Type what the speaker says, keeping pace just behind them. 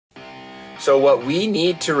So what we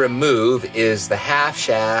need to remove is the half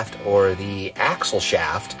shaft or the axle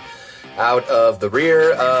shaft out of the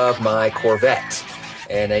rear of my Corvette.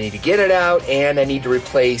 And I need to get it out, and I need to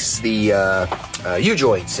replace the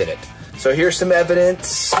U-joints in it. So here's some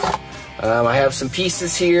evidence. I have some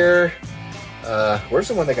pieces here. Where's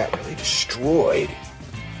the one that got really destroyed?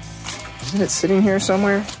 Isn't it sitting here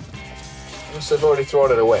somewhere? I must have already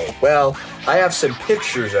thrown it away. Well, I have some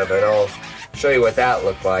pictures of it. I'll show you what that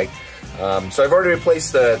looked like. So I've already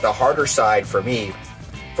replaced the harder side for me.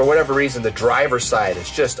 For whatever reason, the driver's side is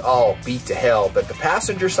just all beat to hell, but the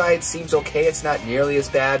passenger side seems okay. It's not nearly as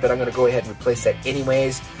bad, but I'm gonna go ahead and replace that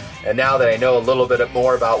anyways. And now that I know a little bit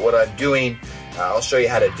more about what I'm doing, I'll show you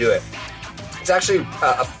how to do it. It's actually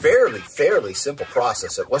a fairly simple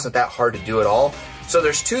process. It wasn't that hard to do at all. So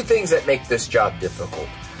there's two things that make this job difficult.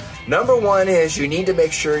 Number one is you need to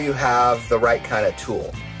make sure you have the right kind of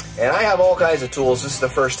tool. And I have all kinds of tools. This is the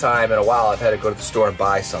first time in a while I've had to go to the store and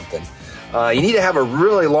buy something. You need to have a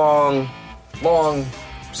really long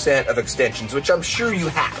set of extensions, which I'm sure you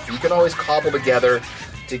have. You can always cobble together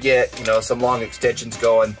to get, you know, some long extensions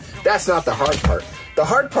going. That's not the hard part. The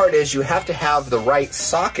hard part is you have to have the right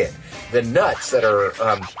socket. The nuts that are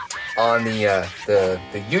on the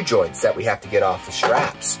U-joints that we have to get off the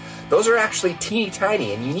straps. Those are actually teeny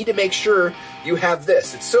tiny, and you need to make sure you have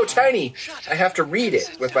this. It's so tiny, I have to read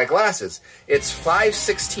it with my glasses. It's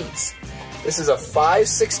 5/16. This is a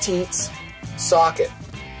 5/16 socket.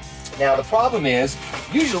 Now the problem is,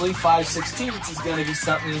 usually 5/16 is gonna be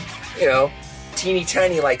something, you know, teeny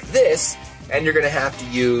tiny like this, and you're gonna have to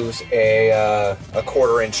use a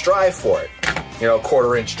 1/4-inch drive for it. You know,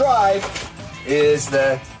 1/4-inch drive is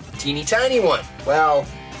the teeny tiny one. Well,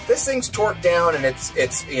 this thing's torqued down and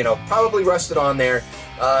it's you know, probably rusted on there.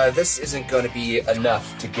 This isn't going to be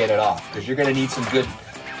enough to get it off because you're going to need some good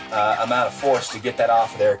amount of force to get that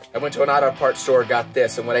off of there. I went to an auto parts store, got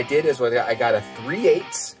this, and what I did is I got a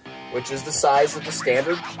 3/8, which is the size of the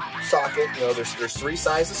standard socket. You know, there's three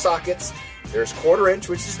sizes of sockets. There's 1/4-inch,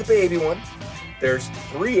 which is the baby one. There's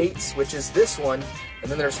 3/8, which is this one,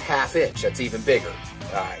 and then there's 1/2 inch. That's even bigger.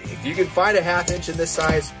 If you can find a 1/2 inch in this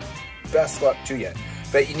size, best luck to you.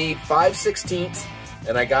 But you need 5/16,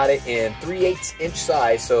 and I got it in 3/8 inch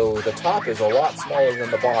size, so the top is a lot smaller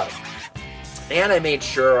than the bottom. And I made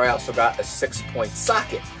sure I also got a 6-point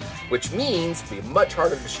socket, which means it'll be much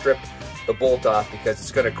harder to strip the bolt off because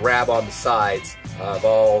it's going to grab on the sides of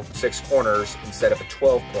all 6 corners instead of a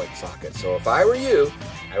 12-point socket. So if I were you,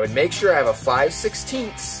 I would make sure I have a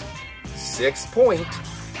 5/16, 6-point,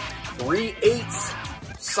 3/8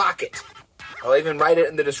 socket. I'll even write it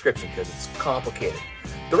in the description because it's complicated.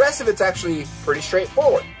 The rest of it's actually pretty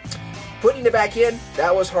straightforward. Putting it back in,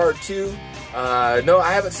 that was hard too. No,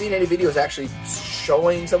 I haven't seen any videos actually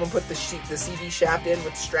showing someone put the CD shaft in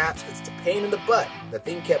with straps. It's a pain in the butt. The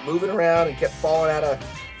thing kept moving around and kept falling out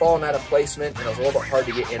of placement, and it was a little bit hard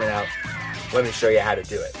to get in and out. Let me show you how to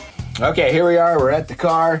do it. Okay, here we are. We're at the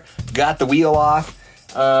car. Got the wheel off.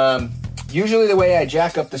 Usually the way I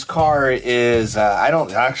jack up this car is, I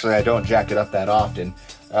don't jack it up that often.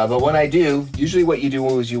 But when I do, usually what you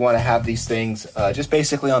do is you want to have these things just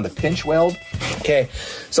basically on the pinch weld. Okay,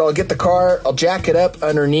 so I'll get the car, I'll jack it up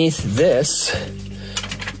underneath this.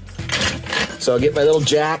 So I'll get my little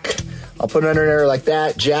jack, I'll put it under there like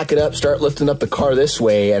that, jack it up, start lifting up the car this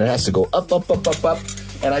way, and it has to go up, up, up, up, up.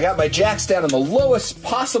 And I got my jacks down in the lowest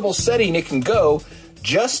possible setting it can go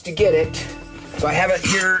just to get it. So I have it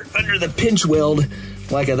here under the pinch weld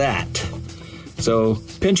like that. So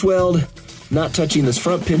pinch weld, not touching this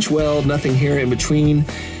front pinch weld, nothing here in between.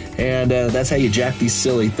 And that's how you jack these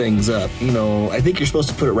silly things up. You know, I think you're supposed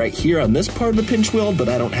to put it right here on this part of the pinch weld, but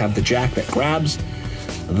I don't have the jack that grabs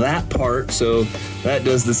that part, so that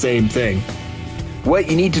does the same thing. What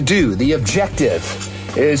you need to do, the objective,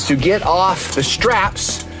 is to get off the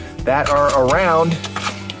straps that are around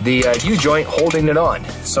the U-joint holding it on.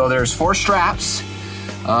 So there's 4 straps,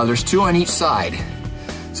 there's 2 on each side.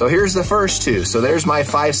 So here's the first 2. So there's my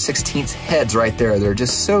 5/16 heads right there. They're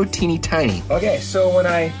just so teeny tiny. Okay, so when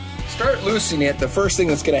I start loosening it, the first thing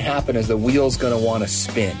that's gonna happen is the wheel's gonna wanna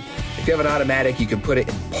spin. If you have an automatic, you can put it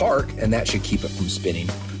in park and that should keep it from spinning.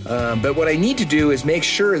 But what I need to do is make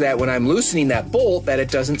sure that when I'm loosening that bolt that it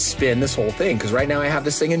doesn't spin this whole thing. Because right now I have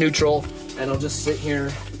this thing in neutral and it'll just sit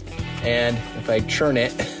here, and if I churn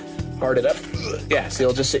it, hard it up, yeah, see,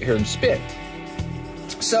 it'll just sit here and spin.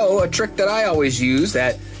 So a trick that I always use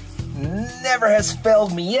that never has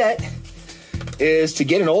failed me yet is to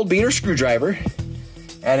get an old beater screwdriver,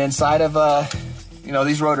 and inside of you know,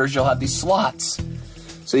 these rotors you'll have these slots.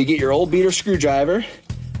 So you get your old beater screwdriver,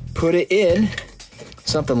 put it in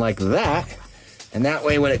something like that, And that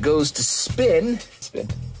way when it goes to spin,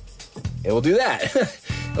 it will do that.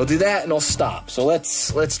 It'll do that and it'll stop. So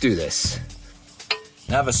let's do this.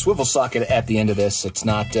 I have a swivel socket at the end of this. It's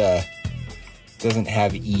not, doesn't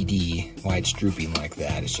have ED, why it's drooping like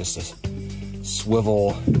that. It's just a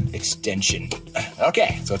swivel extension.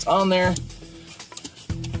 Okay, so it's on there.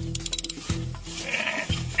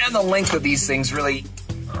 And the length of these things really,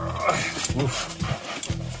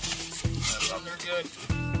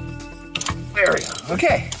 there we go.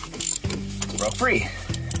 Okay, broke free.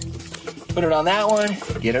 Put it on that one,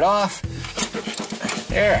 get it off.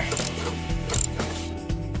 There.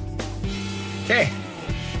 Okay,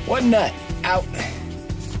 one nut out.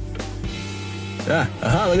 Look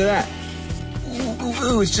at that.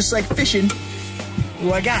 Ooh, it's just like fishing.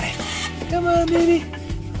 Ooh, I got it. Come on, baby.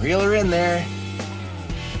 Reel her in there.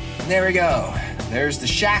 And there we go. There's the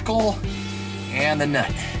shackle and the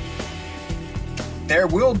nut. There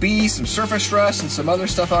will be some surface rust and some other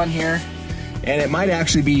stuff on here. And it might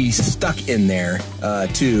actually be stuck in there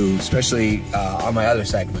too, especially on my other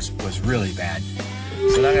side was really bad.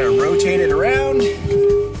 So now I'm gonna rotate it around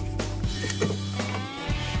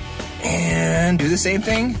and do the same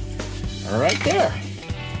thing right there.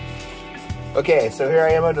 Okay, so here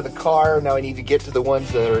I am under the car. Now I need to get to the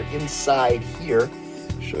ones that are inside here.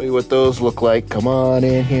 Show you what those look like. Come on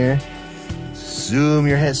in here. Zoom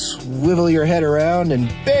your head, swivel your head around, and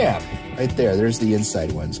bam! Right there, there's the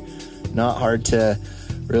inside ones. Not hard to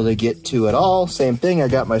really get to at all. Same thing, I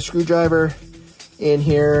got my screwdriver in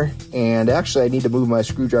here, and actually I need to move my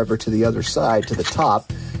screwdriver to the other side, to the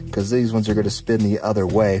top, because these ones are going to spin the other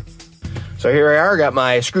way. So here I are, got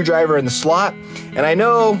my screwdriver in the slot, and I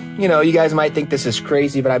know, you guys might think this is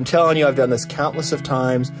crazy, but I'm telling you, I've done this countless of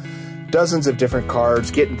times, dozens of different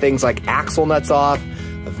cars, getting things like axle nuts off.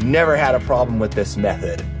 I've never had a problem with this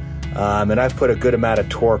method, and I've put a good amount of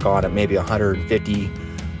torque on it, maybe 150,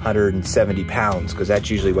 170 pounds, because that's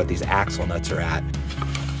usually what these axle nuts are at.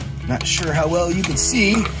 Not sure how well you can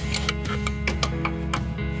see.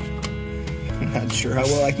 Not sure how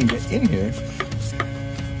well I can get in here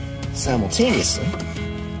simultaneously.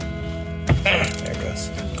 There it goes.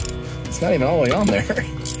 It's not even all the way on there.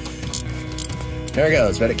 There it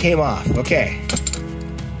goes, but it came off. Okay.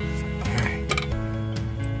 All right.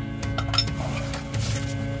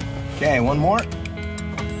 Okay, one more.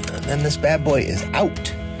 And then this bad boy is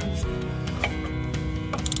out.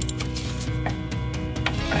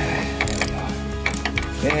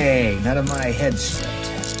 Hey, none of my head stripped.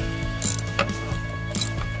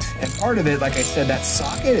 And part of it, like I said, that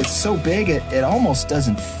socket is so big, it almost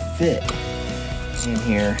doesn't fit in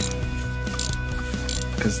here.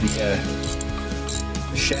 Because the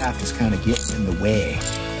shaft is kind of getting in the way.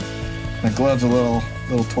 My glove's a little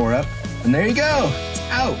tore up. And there you go, it's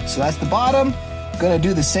out. So that's the bottom. I'm gonna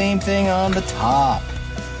do the same thing on the top.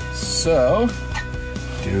 So,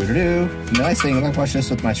 The nice thing, I'm gonna watch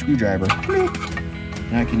this with my screwdriver.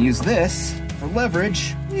 And I can use this for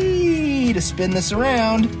leverage to spin this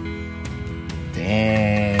around.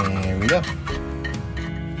 There we go.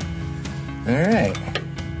 All right.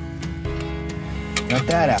 Got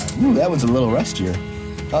that out. Ooh, that one's a little rustier.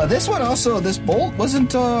 This one also, this bolt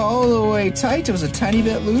wasn't all the way tight. It was a tiny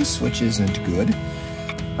bit loose, which isn't good.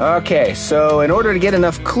 Okay, so in order to get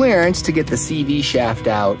enough clearance to get the CV shaft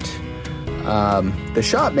out, the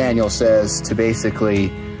shop manual says to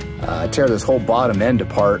basically tear this whole bottom end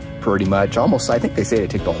apart pretty much. Almost, I think they say to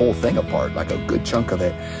take the whole thing apart, like a good chunk of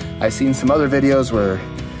it. I've seen some other videos where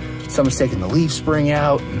someone's taking the leaf spring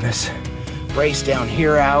out and this brace down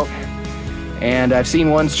here out. And I've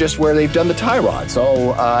seen ones just where they've done the tie rod.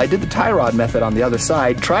 So I did the tie rod method on the other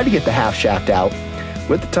side, tried to get the half shaft out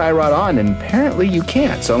with the tie rod on, and apparently you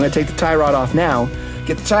can't. So I'm gonna take the tie rod off now.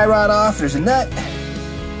 Get the tie rod off, there's a nut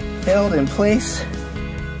held in place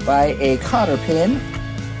by a cotter pin.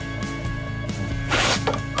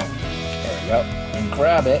 There we go, and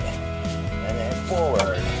grab it, and then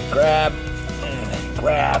forward, grab,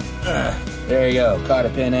 grab, there you go, cotter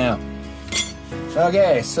pin out.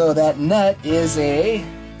 Okay, so that nut is a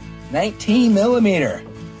 19 millimeter.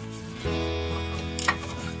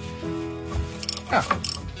 Oh.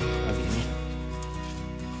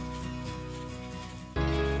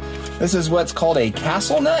 This is what's called a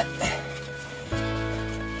castle nut.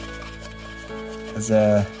 Because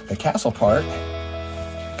the castle part,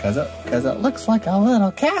 because it looks like a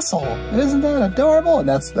little castle. Isn't that adorable? And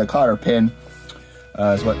that's the cotter pin,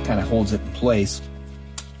 is what kind of holds it in place.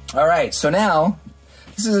 All right, so now,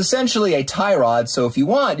 this is essentially a tie rod, so if you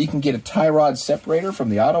want, you can get a tie rod separator from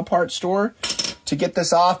the auto parts store to get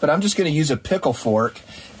this off, but I'm just gonna use a pickle fork,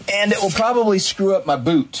 and it will probably screw up my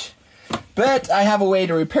boot. But I have a way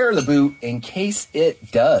to repair the boot in case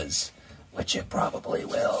it does, which it probably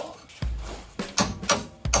will.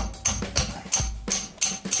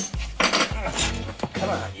 Come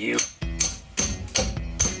on, you.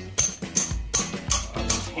 Oh, is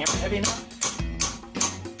this hammer heavy enough?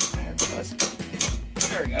 There it goes.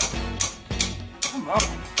 There we go. Come on.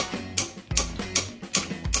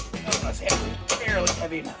 Oh, that's heavy. Barely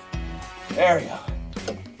heavy enough. There we go.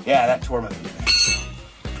 Yeah, that tore my boot.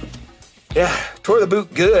 Yeah, tore the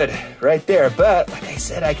boot good right there. But like I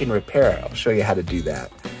said, I can repair it. I'll show you how to do that.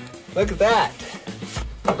 Look at that.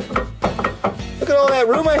 Look at all that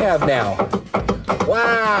room I have now.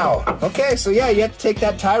 Wow. Okay, so yeah, you have to take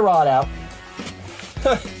that tie rod out.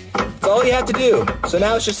 That's all you have to do. So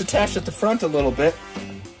now it's just attached at the front a little bit.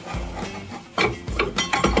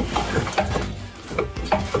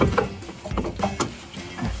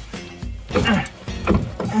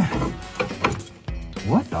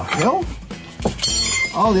 What the hell?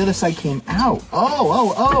 Oh, the other side came out.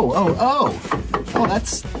 Oh,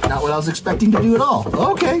 that's not what I was expecting to do at all.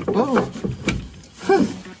 Okay, well,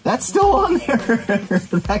 that's still on there.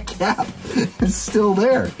 That cap is still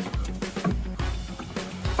there.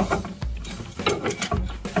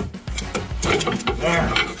 There.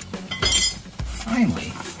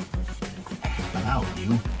 Finally. Out,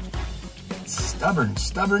 you. Stubborn.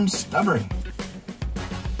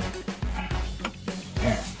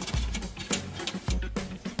 There.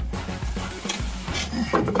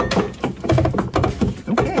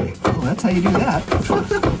 Okay, well, that's how you do that.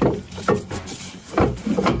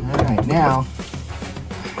 All right, now,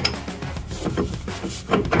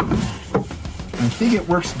 I think it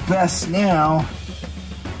works best now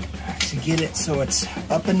to get it so it's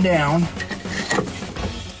up and down.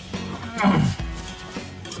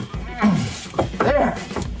 There.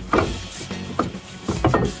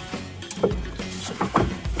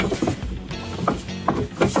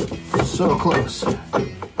 So close.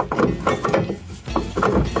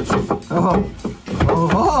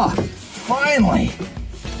 Oh, finally.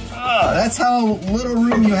 Oh, that's how little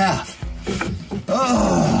room you have.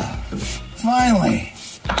 Oh, finally.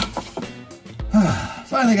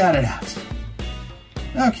 Finally got it out.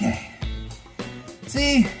 Okay.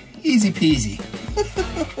 See? Easy peasy.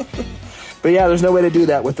 But yeah, there's no way to do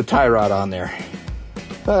that with the tie rod on there.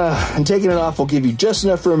 And taking it off will give you just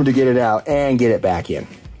enough room to get it out and get it back in.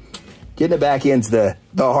 Getting it back in's the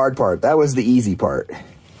hard part. That was the easy part.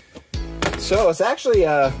 So it's actually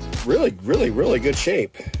really good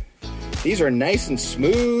shape. These are nice and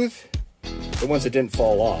smooth. The ones that didn't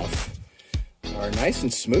fall off are nice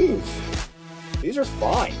and smooth. These are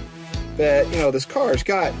fine. But, you know, this car's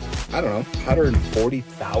got, I don't know,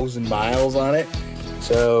 140,000 miles on it.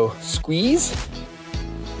 So squeeze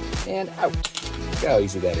and out. Look how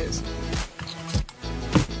easy that is.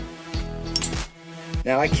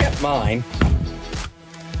 Now I kept mine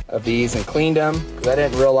of these and cleaned them because I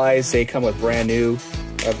didn't realize they come with brand new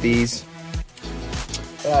of these.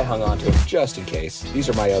 But I hung on to them just in case. These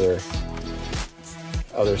are my other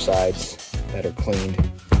sides that are cleaned.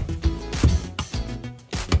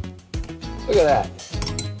 Look at that.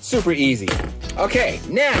 Super easy. Okay,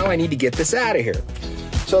 now I need to get this out of here.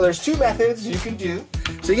 So there's two methods you can do.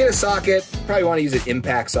 So you get a socket, probably want to use an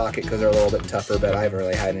impact socket because they're a little bit tougher, but I haven't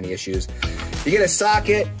really had any issues. You get a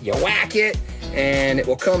socket, you whack it, and it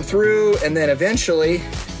will come through, and then eventually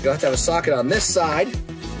you'll have to have a socket on this side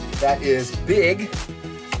that is big.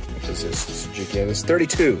 What is this? This is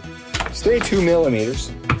 32. It's 32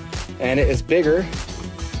 millimeters, and it is bigger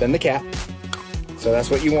than the cap. So that's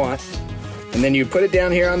what you want. And then you put it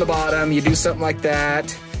down here on the bottom, you do something like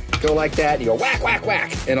that, go like that, and you go whack, whack,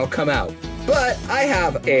 whack, and it'll come out. But I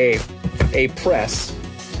have a press,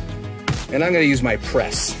 and I'm gonna use my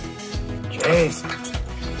press. Jeez,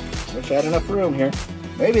 wish I had enough room here.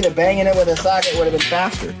 Maybe the banging it with a socket would have been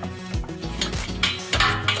faster.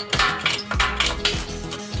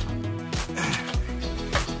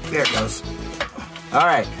 There it goes. All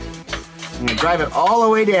right, I'm gonna drive it all the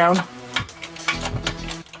way down.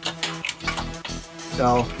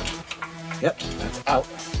 So, yep, that's out.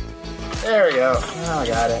 There we go. Now I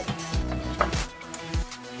got it.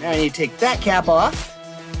 Now I need to take that cap off.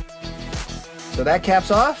 So that cap's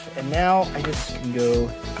off, and now I just can go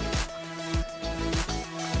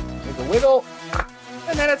make a wiggle,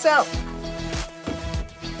 and then it's out.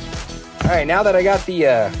 All right, now that I got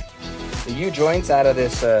the U-joints out of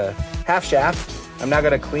this half shaft, I'm now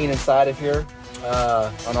gonna clean inside of here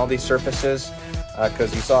on all these surfaces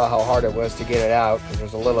because you saw how hard it was to get it out because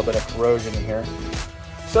there's a little bit of corrosion in here.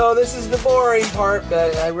 So this is the boring part,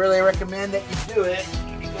 but I really recommend that you do it.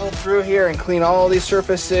 Go through here and clean all these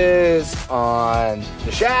surfaces on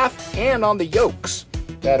the shaft and on the yokes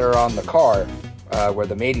that are on the car, where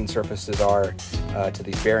the mating surfaces are to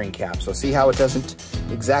these bearing caps. So see how it doesn't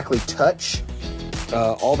exactly touch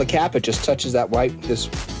all the cap, it just touches that white, this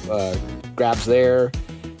grabs there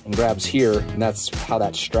and grabs here, and that's how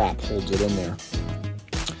that strap holds it in there.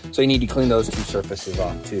 So you need to clean those two surfaces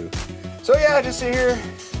off too. So yeah, just here,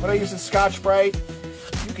 when I use the Scotch-Brite,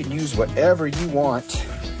 you can use whatever you want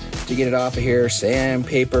to get it off of here.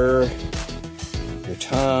 Sandpaper, your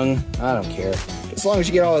tongue, I don't care. As long as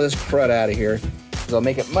you get all of this crud out of here, it'll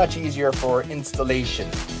make it much easier for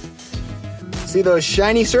installation. See those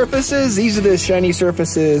shiny surfaces? These are the shiny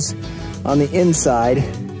surfaces on the inside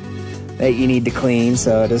that you need to clean.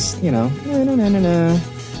 So just, you know,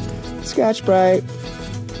 Scotch-Brite.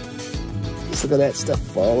 Just look at that stuff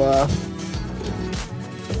fall off.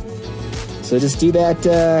 So just do that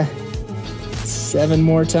 7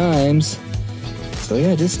 more times. So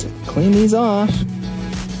yeah, just clean these off.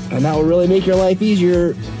 And that will really make your life easier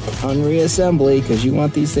on reassembly, because you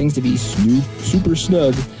want these things to be super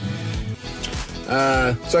snug.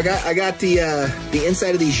 So I got the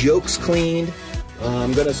inside of these yokes cleaned.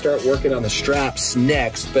 I'm gonna start working on the straps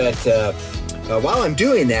next, but while I'm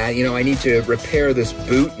doing that, you know, I need to repair this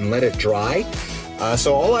boot and let it dry.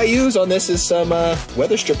 So all I use on this is some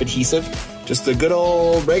weather strip adhesive, just the good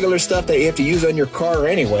old regular stuff that you have to use on your car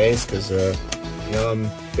anyways, because you know, I'm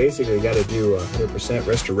basically got to do 100%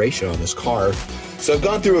 restoration on this car. So I've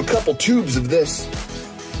gone through a couple tubes of this,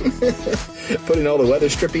 putting all the weather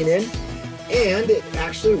stripping in, and it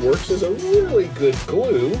actually works as a really good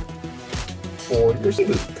glue for your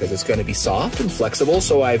boot, because it's going to be soft and flexible.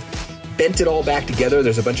 So I've bent it all back together.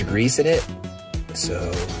 There's a bunch of grease in it.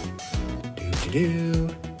 So,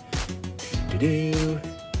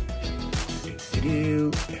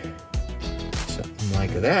 something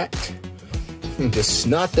like that. Just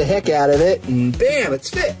snot the heck out of it, and bam, it's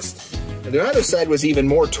fixed. And the other side was even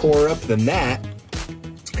more tore up than that.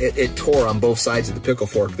 It tore on both sides of the pickle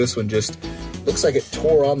fork. This one just looks like it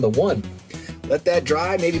tore on the one. Let that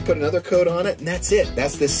dry, maybe put another coat on it, and that's it.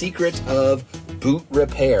 That's the secret of boot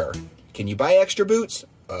repair. Can you buy extra boots?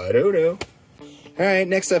 I don't know. All right,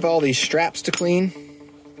 next I have all these straps to clean.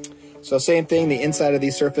 So same thing, the inside of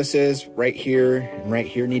these surfaces right here and right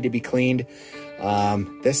here need to be cleaned.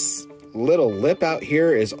 This little lip out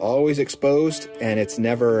here is always exposed, and it's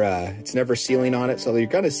never sealing on it, so you're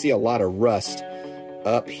going to see a lot of rust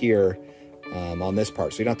up here on this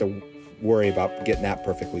part, so you don't have to worry about getting that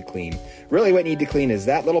perfectly clean. Really what you need to clean is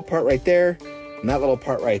that little part right there and that little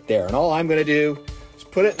part right there, and all I'm going to do is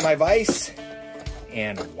put it in my vise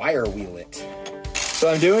and wire wheel it. So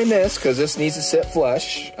I'm doing this because this needs to sit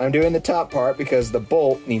flush. I'm doing the top part because the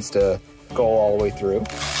bolt needs to go all the way through.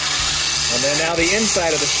 And then now the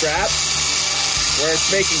inside of the strap, where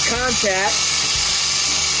it's making contact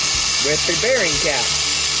with the bearing cap.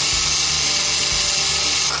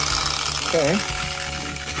 Okay.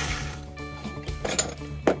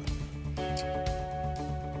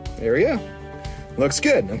 There we go. Looks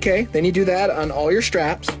good. Okay, then you do that on all your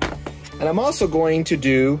straps. And I'm also going to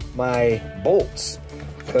do my bolts,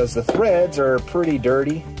 because the threads are pretty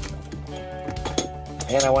dirty.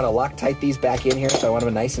 And I want to Loctite these back in here, so I want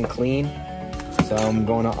them nice and clean. So I'm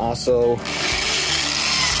going to also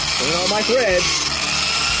clean all my threads,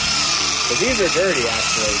 because these are dirty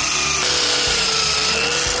actually.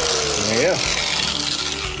 There you go.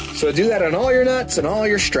 So do that on all your nuts and all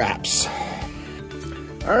your straps.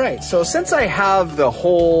 All right, so since I have the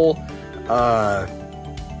whole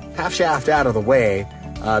half shaft out of the way,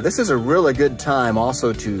 this is a really good time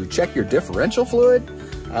also to check your differential fluid,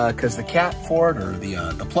 because the cap for it, or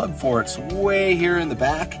the plug for it's way here in the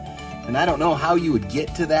back, and I don't know how you would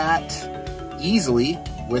get to that easily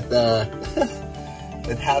with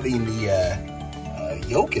with having the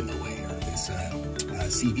yoke in the way, or this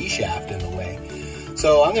CV shaft in the way.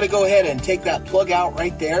 So I'm going to go ahead and take that plug out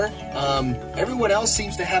right there. Everyone else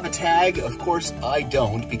seems to have a tag. Of course, I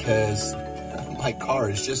don't, because my car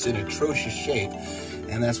is just in atrocious shape,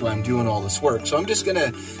 and that's why I'm doing all this work. So I'm just going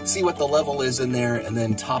to see what the level is in there and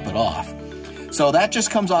then top it off. So that just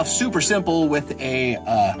comes off super simple with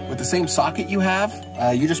the same socket you have.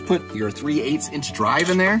 You just put your 3/8 inch drive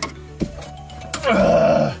in there.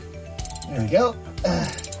 There we go.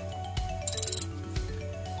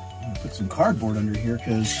 Put some cardboard under here,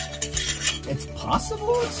 because it's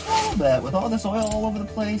possible it's full, but with all this oil all over the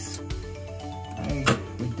place, I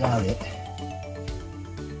would doubt it.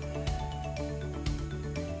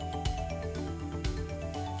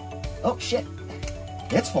 Oh shit,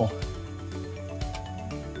 it's full.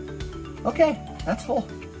 Okay, that's full.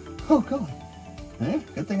 Oh god.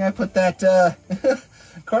 Good thing I put that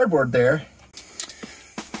cardboard there.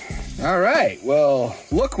 All right, well,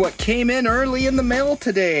 look what came in early in the mail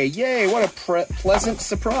today. Yay, what a pleasant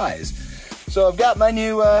surprise. So I've got my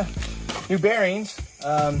new bearings.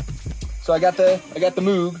 So I got the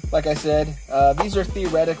Moog, like I said. These are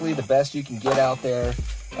theoretically the best you can get out there,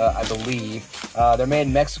 I believe. They're made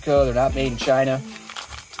in Mexico, they're not made in China.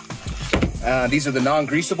 These are the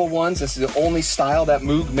non-greasable ones. This is the only style that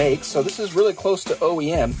Moog makes, so this is really close to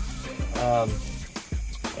OEM.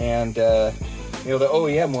 You know, the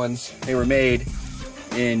OEM ones, they were made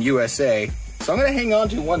in USA. So I'm gonna hang on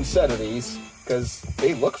to one set of these because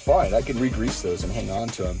they look fine. I can re-grease those and hang on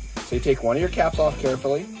to them. So you take one of your caps off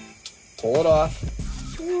carefully, pull it off,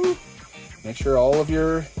 make sure all of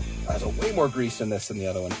your, there's way more grease in this than the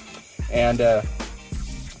other one. And,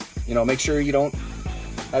 you know, make sure you don't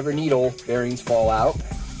have your needle bearings fall out.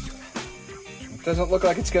 It doesn't look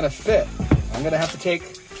like it's gonna fit. I'm gonna have to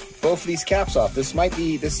take both of these caps off. This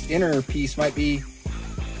inner piece might be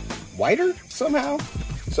wider somehow.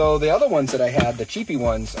 So the other ones that I had, the cheapy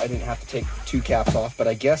ones, I didn't have to take 2 caps off, but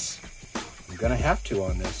I guess I'm gonna have to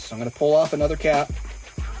on this. So I'm gonna pull off another cap.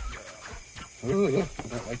 Ooh, I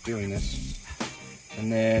don't like doing this.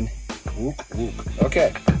 And then, whoop, whoop.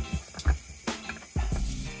 Okay.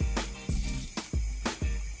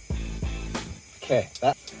 Okay,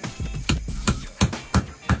 that.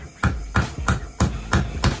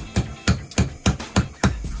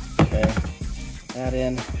 That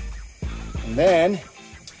in, and then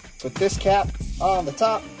put this cap on the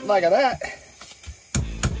top like that,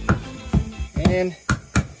 and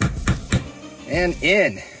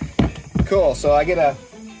in. Cool. So I get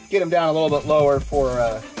them down a little bit lower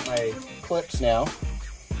for my clips now.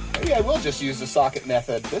 Maybe I will just use the socket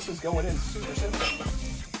method. This is going in super simple.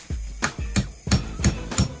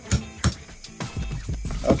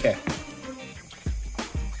 Okay.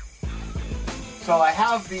 So I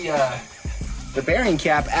have the bearing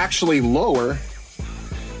cap actually lower.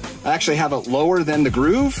 I actually have it lower than the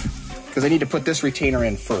groove because I need to put this retainer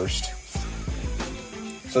in first.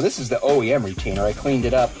 So this is the OEM retainer. I cleaned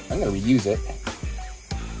it up. I'm going to reuse it.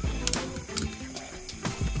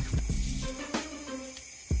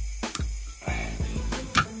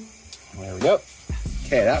 There we go.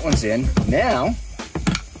 Okay, that one's in. Now,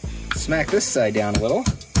 smack this side down a little.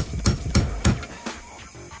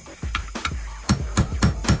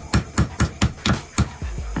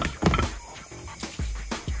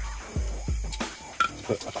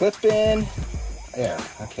 Put my clip in. There,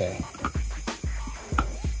 okay.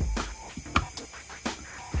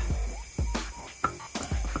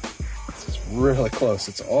 This is really close.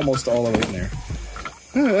 It's almost all the way in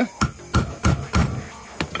there.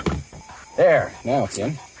 There, now it's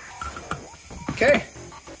in. Okay.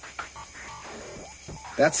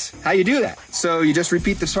 That's how you do that. So you just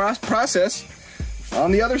repeat this process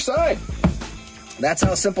on the other side. That's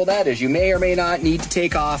how simple that is. You may or may not need to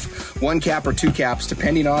take off 1 cap or 2 caps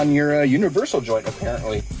depending on your universal joint,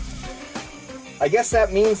 apparently. I guess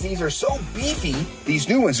that means these are so beefy, these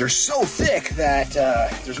new ones are so thick that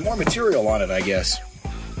there's more material on it, I guess.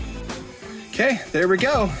 Okay, there we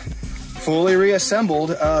go. Fully reassembled.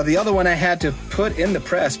 The other one I had to put in the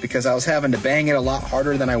press because I was having to bang it a lot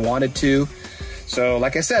harder than I wanted to. So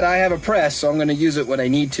like I said, I have a press, so I'm going to use it when I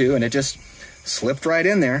need to, and it just slipped right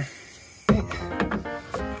in there.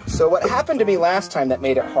 So what happened to me last time that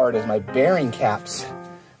made it hard is my bearing caps,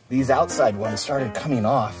 these outside ones, started coming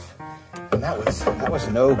off, and that was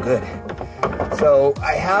no good. So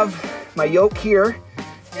I have my yoke here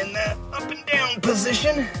in the up and down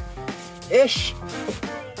position-ish.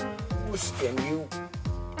 Spin you.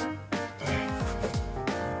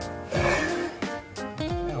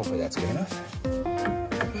 Hopefully that's good enough.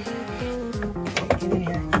 Get in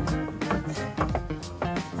here.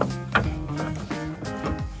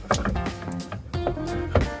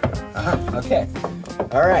 Okay.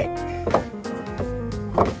 All right.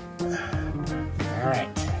 All right.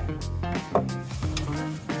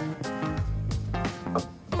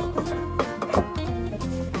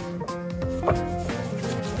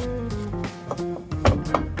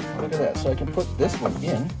 Look at that. So I can put this one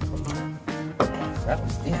in. That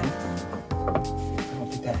one's in. I don't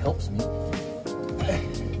think that helps me.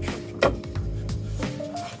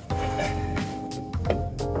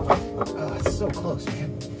 Oh, it's so close, man.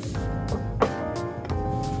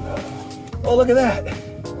 Oh, look at that.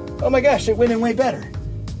 Oh my gosh, it went in way better.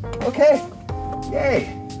 Okay,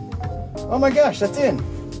 yay. Oh my gosh, that's in.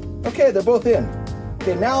 Okay, they're both in.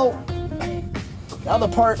 Okay, now the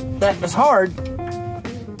part that is hard.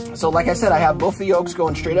 So like I said, I have both the yokes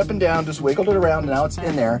going straight up and down, just wiggled it around, and now it's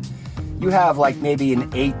in there. You have like maybe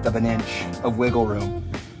 1/8 of an inch of wiggle room.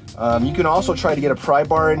 You can also try to get a pry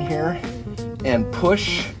bar in here and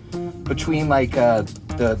push between like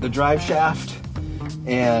the drive shaft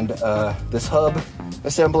and this hub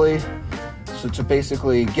assembly, so to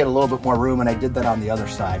basically get a little bit more room, and I did that on the other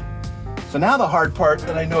side. So now the hard part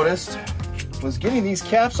that I noticed was getting these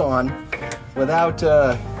caps on without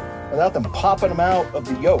them popping them out of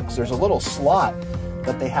the yokes. There's a little slot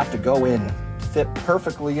that they have to go in, fit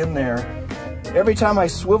perfectly in there. Every time I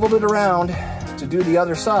swiveled it around to do the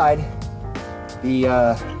other side, the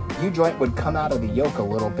U-joint would come out of the yoke a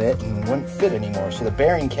little bit and wouldn't fit anymore. So the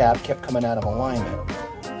bearing cap kept coming out of alignment.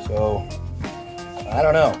 So, I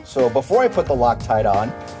don't know. So before I put the Loctite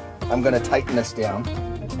on, I'm gonna tighten this down.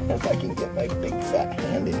 If I can get my big fat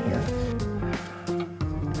hand in here.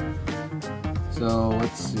 So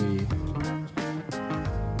let's see.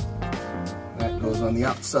 That goes on the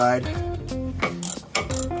outside.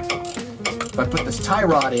 If I put this tie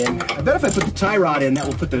rod in, I bet if I put the tie rod in, that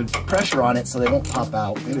will put the pressure on it so they won't pop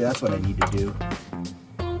out. Maybe that's what I need to do.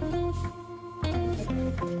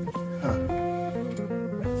 Huh.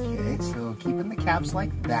 Okay, so keeping the caps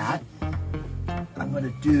like that. I'm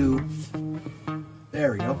gonna do,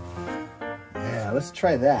 there we go. Yeah, let's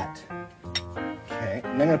try that. Okay,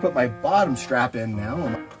 and I'm gonna put my bottom strap in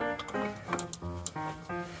now.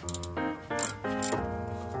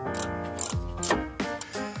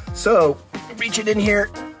 So, reach it in here,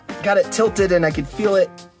 got it tilted, and I could feel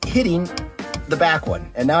it hitting the back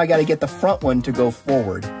one. And now I gotta get the front one to go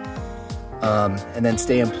forward and then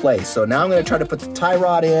stay in place. So now I'm gonna try to put the tie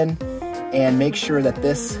rod in and make sure that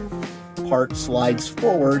this part slides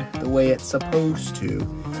forward the way it's supposed to.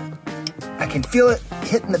 I can feel it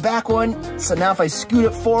hitting the back one, so now if I scoot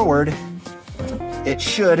it forward, it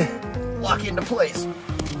should lock into place.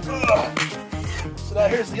 Ugh. So now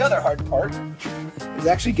here's the other hard part, is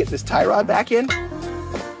actually get this tie rod back in.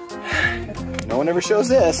 No one ever shows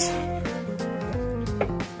this.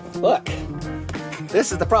 Look,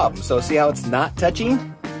 this is the problem. So see how it's not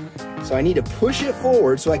touching? So I need to push it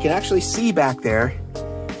forward so I can actually see back there.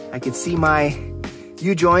 I can see my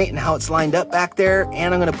U-joint and how it's lined up back there,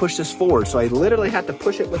 and I'm gonna push this forward. So I literally have to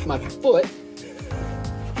push it with my foot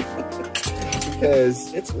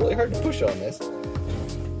because it's really hard to push on this.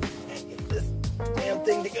 And get this damn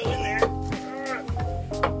thing to go in there.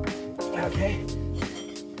 Okay.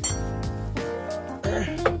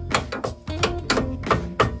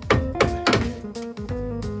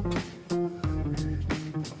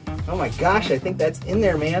 Oh my gosh, I think that's in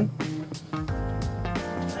there, man.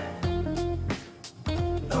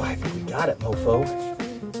 Oh, I think we got it, mofo.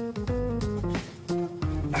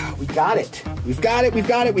 Oh, we got it. We've got it, we've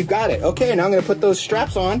got it, we've got it. Okay, now I'm gonna put those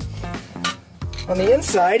straps on the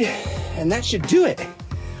inside, and that should do it.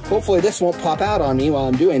 Hopefully this won't pop out on me while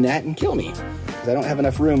I'm doing that and kill me, because I don't have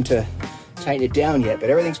enough room to tighten it down yet, but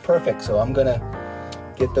everything's perfect, so I'm gonna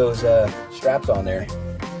get those straps on there.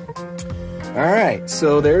 All right,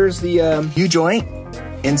 so there's the U-joint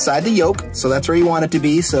inside the yoke, so that's where you want it to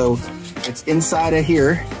be. So it's inside of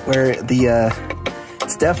here where the,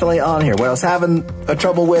 it's definitely on here. What I was having a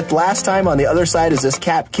trouble with last time on the other side is this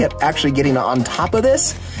cap kept actually getting on top of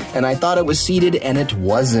this, and I thought it was seated and it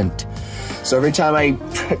wasn't. So every time I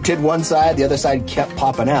did one side, the other side kept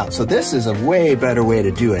popping out. So this is a way better way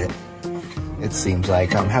to do it. It seems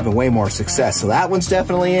like I'm having way more success. So that one's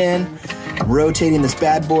definitely in. I'm rotating this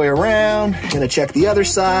bad boy around. Gonna check the other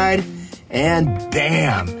side, and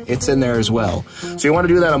bam, it's in there as well. So you wanna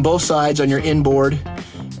do that on both sides, on your inboard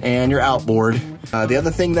and your outboard. The other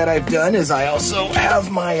thing that I've done is I also have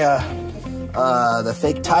my the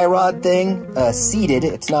fake tie rod thing seated.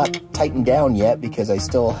 It's not tightened down yet because I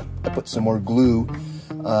put some more glue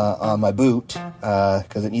on my boot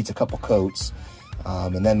because it needs a couple coats.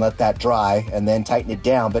 And then let that dry and then tighten it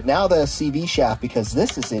down. But now the CV shaft, because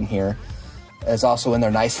this is in here, is also in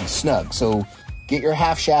there nice and snug. So get your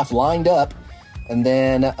half shaft lined up and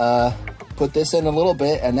then put this in a little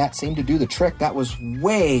bit, and that seemed to do the trick. That was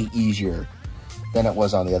way easier than it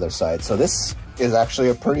was on the other side. So this is actually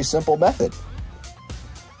a pretty simple method.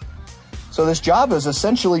 So this job is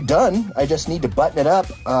essentially done. I just need to button it up.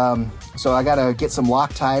 So I gotta get some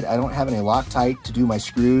Loctite. I don't have any Loctite to do my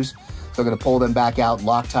screws. So I'm gonna pull them back out,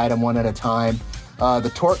 Loctite them one at a time.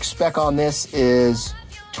 The torque spec on this is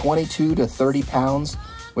 22 to 30 pounds,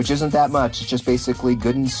 which isn't that much. It's just basically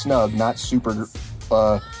good and snug, not super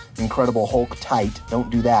incredible Hulk tight. Don't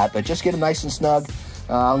do that, but just get them nice and snug.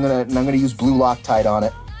 I'm gonna use blue Loctite on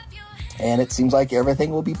it, and it seems like everything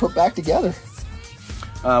will be put back together.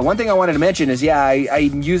 One thing I wanted to mention is, yeah,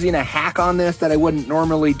 I'm using a hack on this that I wouldn't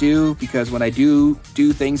normally do, because when I do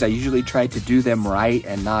things, I usually try to do them right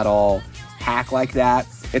and not all hack like that.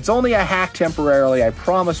 It's only a hack temporarily. I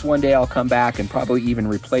promise one day I'll come back and probably even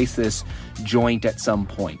replace this joint at some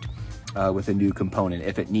point. with a new component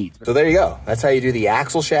if it needs. So there you go. That's how you do the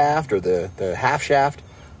axle shaft or the half shaft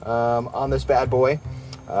on this bad boy.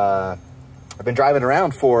 I've been driving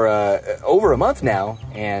around for over a month now,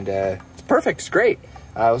 and it's perfect. It's great.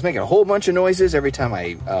 I was making a whole bunch of noises every time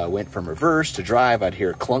I went from reverse to drive. I'd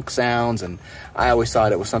hear clunk sounds, and I always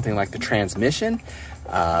thought it was something like the transmission,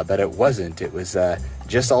 but it wasn't. It was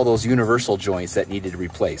just all those universal joints that needed to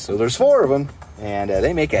replace. So there's 4 of them, and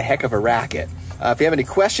they make a heck of a racket. If you have any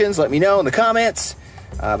questions, let me know in the comments.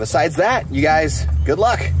 Besides that, you guys, good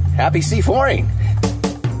luck. Happy C4ing.